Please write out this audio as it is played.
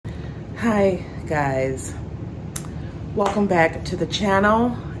Hi guys, welcome back to the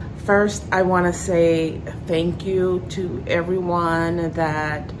channel. First, I want to say thank you to everyone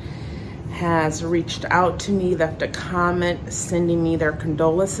that has reached out to me, left a comment, sending me their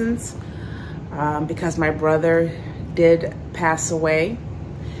condolences because my brother did pass away,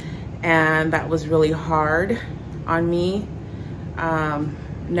 and that was really hard on me.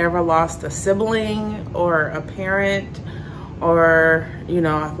 Never lost a sibling or a parent, or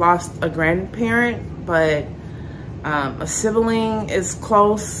I've lost a grandparent, but a sibling is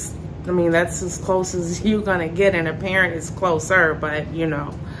close. I mean, that's as close as you're gonna get, and a parent is closer, but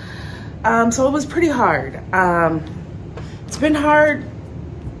so it was pretty hard. It's been hard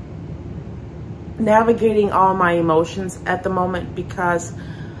navigating all my emotions at the moment, because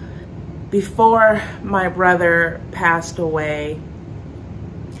before my brother passed away,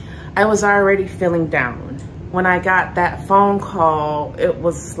 I was already feeling down. When I got that phone call, it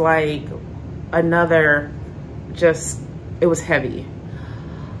was like it was heavy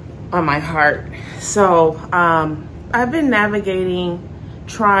on my heart. So I've been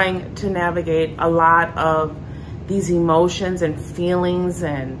trying to navigate a lot of these emotions and feelings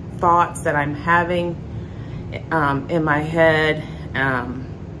and thoughts that I'm having in my head.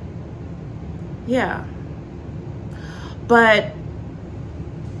 Yeah. But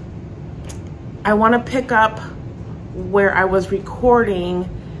I want to pick up where I was recording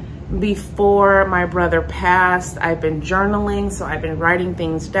before my brother passed. I've been journaling, so I've been writing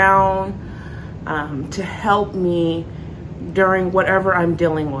things down to help me during whatever I'm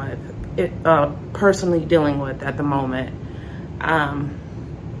dealing with, personally dealing with at the moment.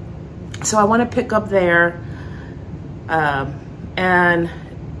 So I want to pick up there, and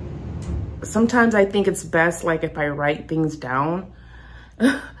sometimes I think it's best like if I write things down.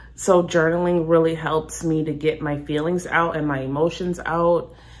 So journaling really helps me to get my feelings out and my emotions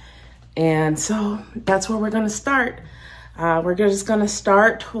out. And so that's where we're going to start. We're just going to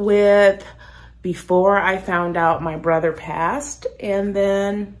start with before I found out my brother passed, and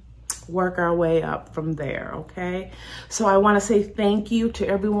then work our way up from there, okay? So I want to say thank you to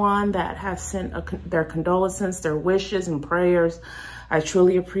everyone that has sent their condolences, their wishes and prayers. I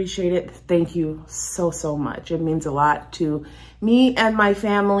truly appreciate it. Thank you so, so much. It means a lot to me and my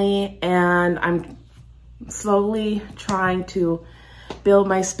family, and I'm slowly trying to build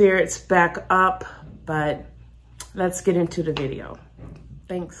my spirits back up, but let's get into the video.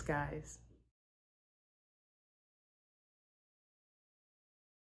 Thanks, guys.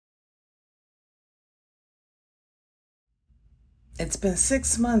 It's been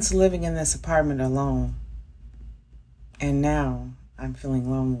 6 months living in this apartment alone, and now I'm feeling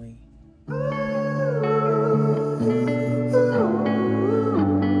lonely.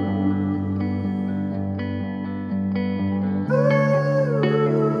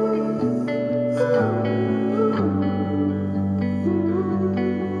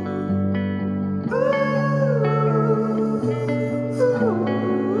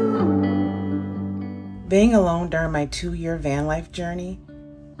 Being alone during my 2-year van life journey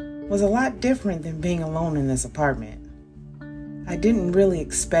was a lot different than being alone in this apartment. I didn't really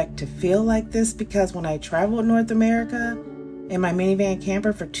expect to feel like this, because when I traveled North America in my minivan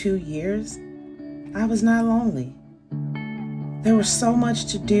camper for 2 years, I was not lonely. There was so much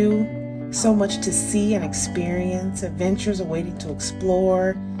to do, so much to see and experience, adventures awaiting to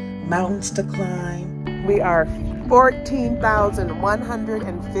explore, mountains to climb. We are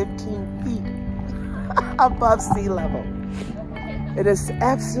 14,115 feet above sea level. It is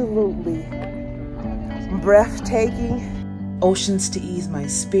absolutely breathtaking. Oceans to ease my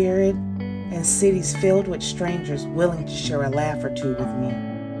spirit, and cities filled with strangers willing to share a laugh or two with me.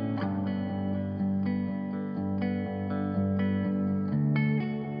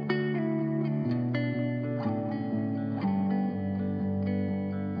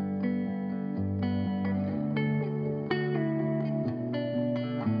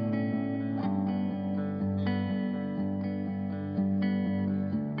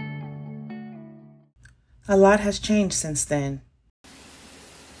 A lot has changed since then.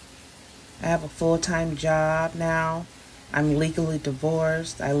 I have a full-time job now. I'm legally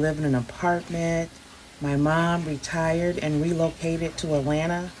divorced. I live in an apartment. My mom retired and relocated to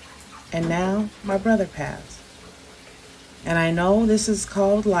Atlanta. And now my brother passed. And I know this is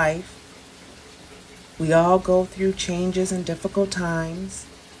called life. We all go through changes and difficult times.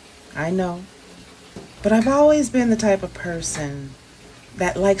 I know. But I've always been the type of person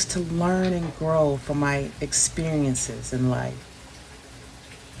that likes to learn and grow from my experiences in life.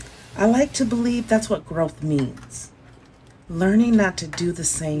 I like to believe that's what growth means. Learning not to do the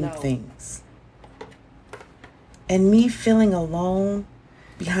same things. And me feeling alone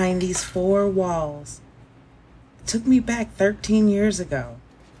behind these four walls. It took me back 13 years ago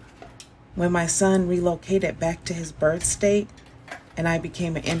when my son relocated back to his birth state and I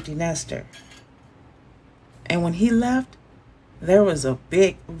became an empty nester. And when he left, there was a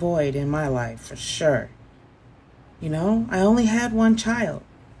big void in my life for sure. You know, I only had one child.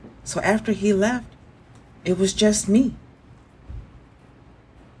 So after he left, it was just me.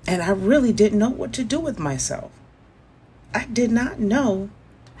 And I really didn't know what to do with myself. I did not know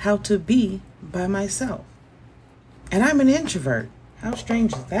how to be by myself. And I'm an introvert. How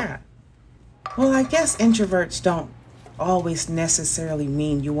strange is that? Well, I guess introverts don't always necessarily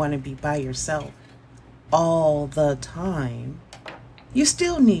mean you want to be by yourself all the time. You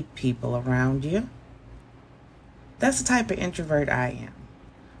still need people around you. That's the type of introvert I am.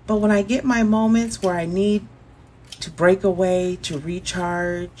 But when I get my moments where I need to break away, to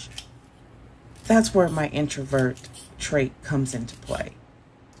recharge, that's where my introvert trait comes into play.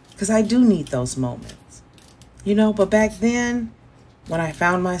 Because I do need those moments. You know, but back then, when I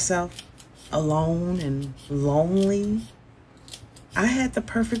found myself alone and lonely, I had the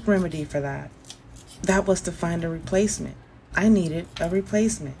perfect remedy for that. That was to find a replacement. I needed a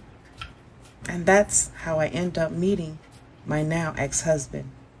replacement. And that's how I end up meeting my now ex-husband.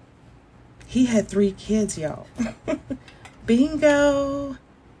 He had 3 kids, y'all. Bingo!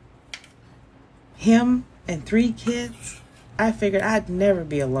 Him and 3 kids. I figured I'd never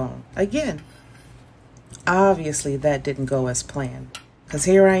be alone again. Obviously, that didn't go as planned. Because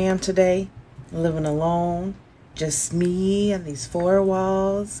here I am today, living alone. Just me and these 4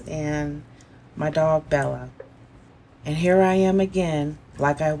 walls and my dog Bella. And here I am again,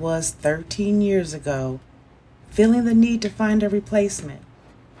 like I was 13 years ago, feeling the need to find a replacement.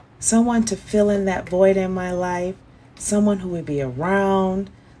 Someone to fill in that void in my life, someone who would be around,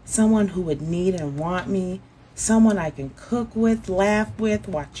 someone who would need and want me, someone I can cook with, laugh with,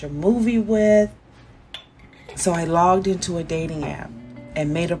 watch a movie with. So I logged into a dating app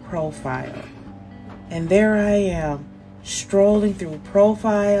and made a profile. And there I am, strolling through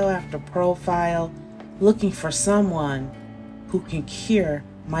profile after profile, looking for someone who can cure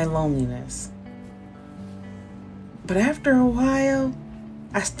my loneliness. But after a while,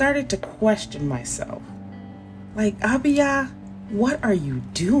 I started to question myself. Like, Abiyah, what are you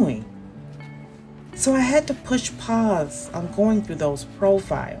doing? So I had to push pause on going through those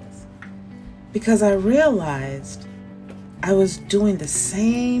profiles because I realized I was doing the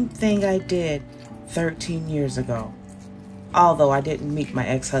same thing I did 13 years ago, although I didn't meet my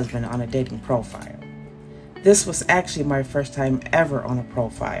ex-husband on a dating profile. This was actually my first time ever on a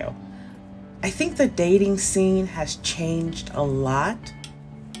profile. I think the dating scene has changed a lot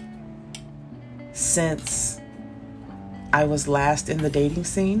since I was last in the dating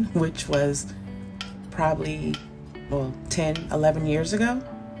scene, which was probably, 10, 11 years ago.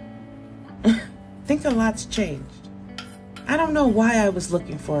 I think a lot's changed. I don't know why I was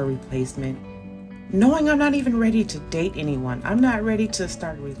looking for a replacement, knowing I'm not even ready to date anyone. I'm not ready to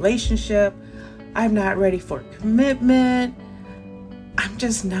start a relationship. I'm not ready for commitment. I'm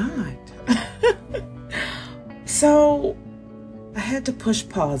just not. So I had to push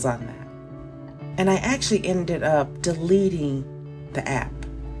pause on that. And I actually ended up deleting the app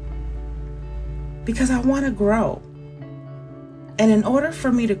because I want to grow. And in order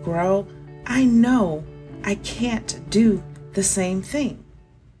for me to grow, I know I can't do the same thing.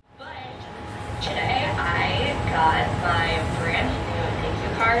 But today I got my brand new thank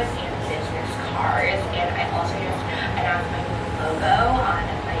you cards and business cards, and I also just announced my new logo on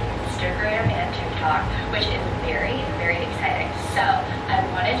my Instagram and TikTok, which is very, very exciting. So I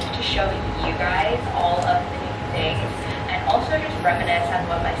wanted to show you guys all of the new things and also just reminisce on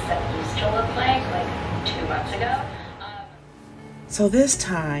what my stuff used to look like 2 months ago. So this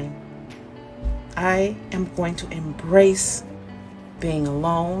time, I am going to embrace being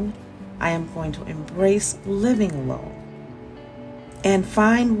alone. I am going to embrace living alone and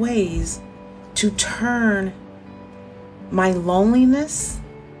find ways to turn my loneliness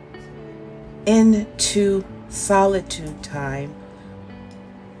into solitude time,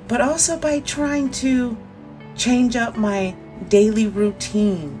 but also by trying to change up my daily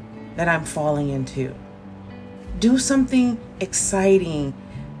routine that I'm falling into. Do something exciting,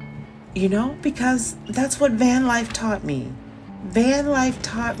 because that's what van life taught me. Van life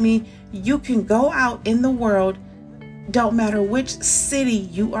taught me you can go out in the world, don't matter which city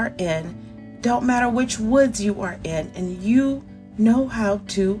you are in, don't matter which woods you are in, and you know how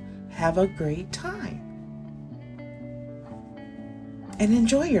to have a great time and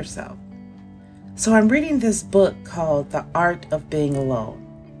enjoy yourself. So I'm reading this book called The Art of Being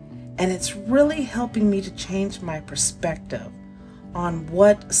Alone, and it's really helping me to change my perspective on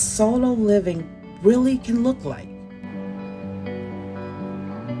what solo living really can look like.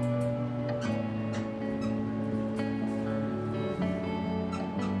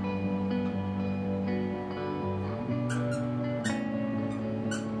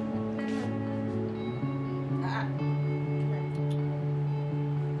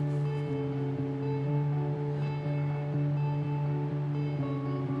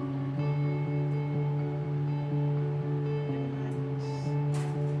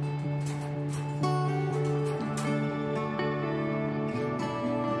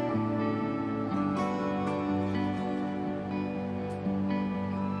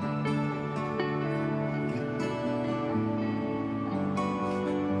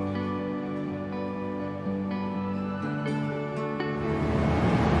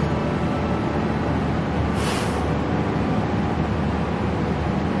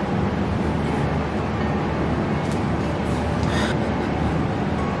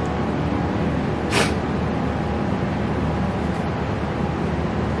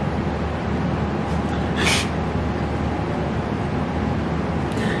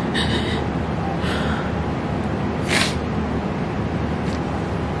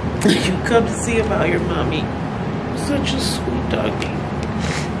 You come to see about your mommy. Such a sweet doggy.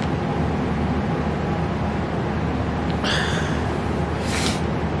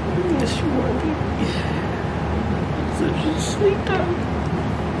 Yes, you are, baby. Such a sweet dog.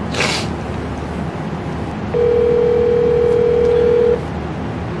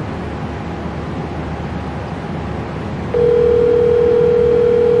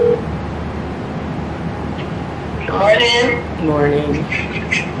 Morning. Morning.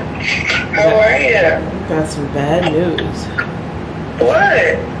 How are you? Got some bad news.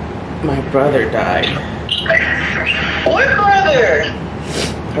 What? My brother died. What brother?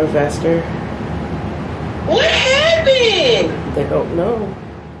 Sylvester. What happened? They don't know.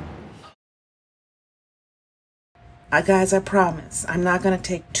 Guys, I promise I'm not going to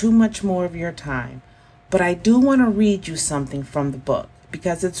take too much more of your time, but I do want to read you something from the book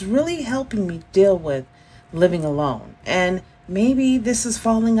because it's really helping me deal with living alone. And maybe this is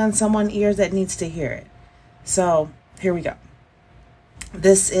falling on someone's ears that needs to hear it. So here we go.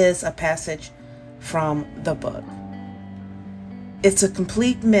 This is a passage from the book. It's a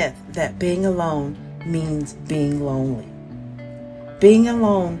complete myth that being alone means being lonely. Being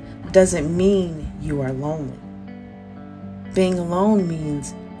alone doesn't mean you are lonely. Being alone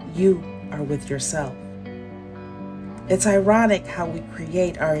means you are with yourself. It's ironic how we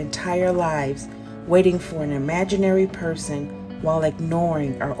create our entire lives waiting for an imaginary person while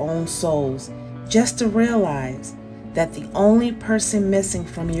ignoring our own souls, just to realize that the only person missing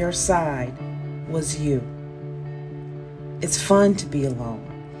from your side was you. It's fun to be alone,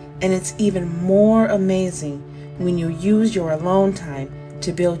 and it's even more amazing when you use your alone time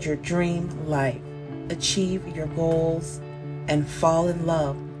to build your dream life, achieve your goals, and fall in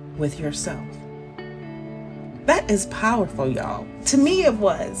love with yourself. That is powerful, y'all. To me, it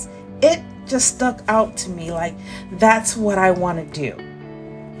was. It just stuck out to me like that's what I want to do.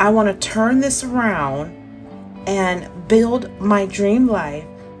 I want to turn this around and build my dream life,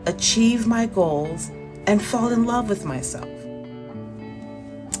 achieve my goals, and fall in love with myself.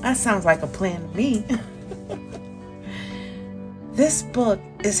 That sounds like a plan to me. This book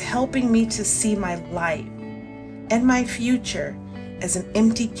is helping me to see my life and my future as an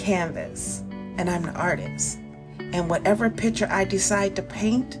empty canvas, and I'm an artist. And whatever picture I decide to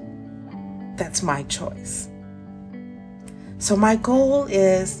paint, that's my choice. So my goal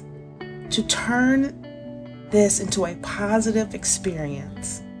is to turn this into a positive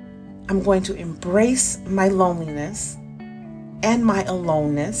experience. I'm going to embrace my loneliness and my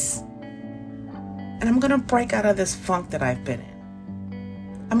aloneness, and I'm going to break out of this funk that I've been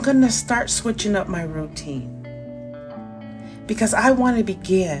in. I'm going to start switching up my routine because I want to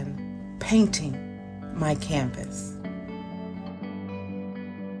begin painting my canvas.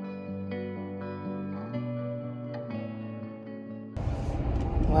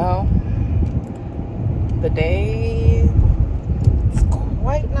 Well, the day is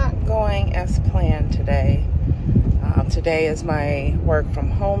quite not going as planned today. Today is my work from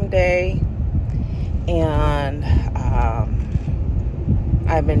home day, and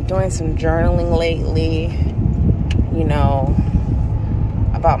I've been doing some journaling lately, you know,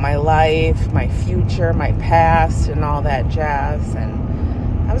 about my life, my future, my past, and all that jazz.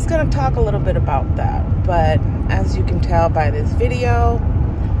 And I was going to talk a little bit about that, but as you can tell by this video,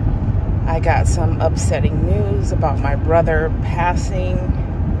 I got some upsetting news about my brother passing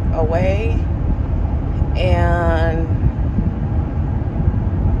away. And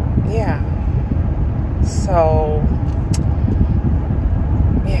yeah, so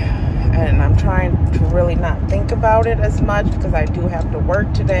and I'm trying to really not think about it as much because I do have to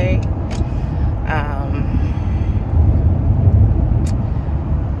work today.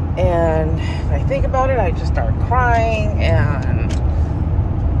 And if I think about it, I just start crying, and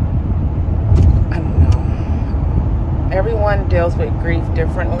I don't know. Everyone deals with grief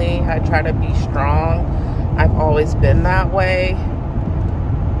differently. I try to be strong. I've always been that way.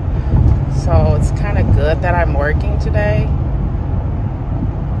 So it's kind of good that I'm working today.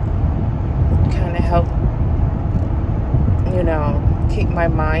 Kind of help, you know, keep my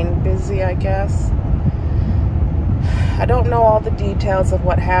mind busy, I guess. I don't know all the details of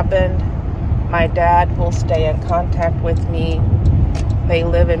what happened. My dad will stay in contact with me. They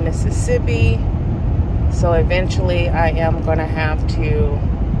live in Mississippi, so eventually I am going to have to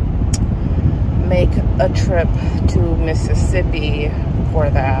make a trip to Mississippi for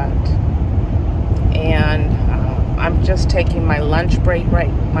that. And I'm just taking my lunch break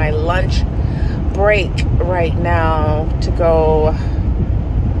right now to go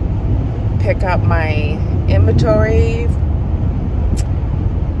pick up my inventory.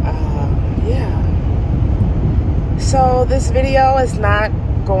 Yeah. So this video is not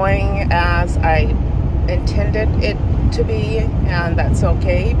going as I intended it to be, and that's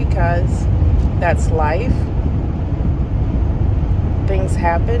okay because that's life. Things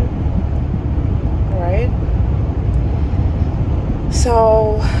happen, right?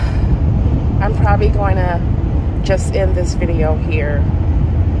 So I'm probably going to just end this video here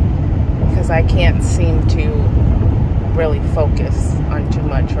because I can't seem to really focus on too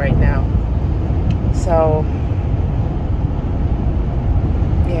much right now. So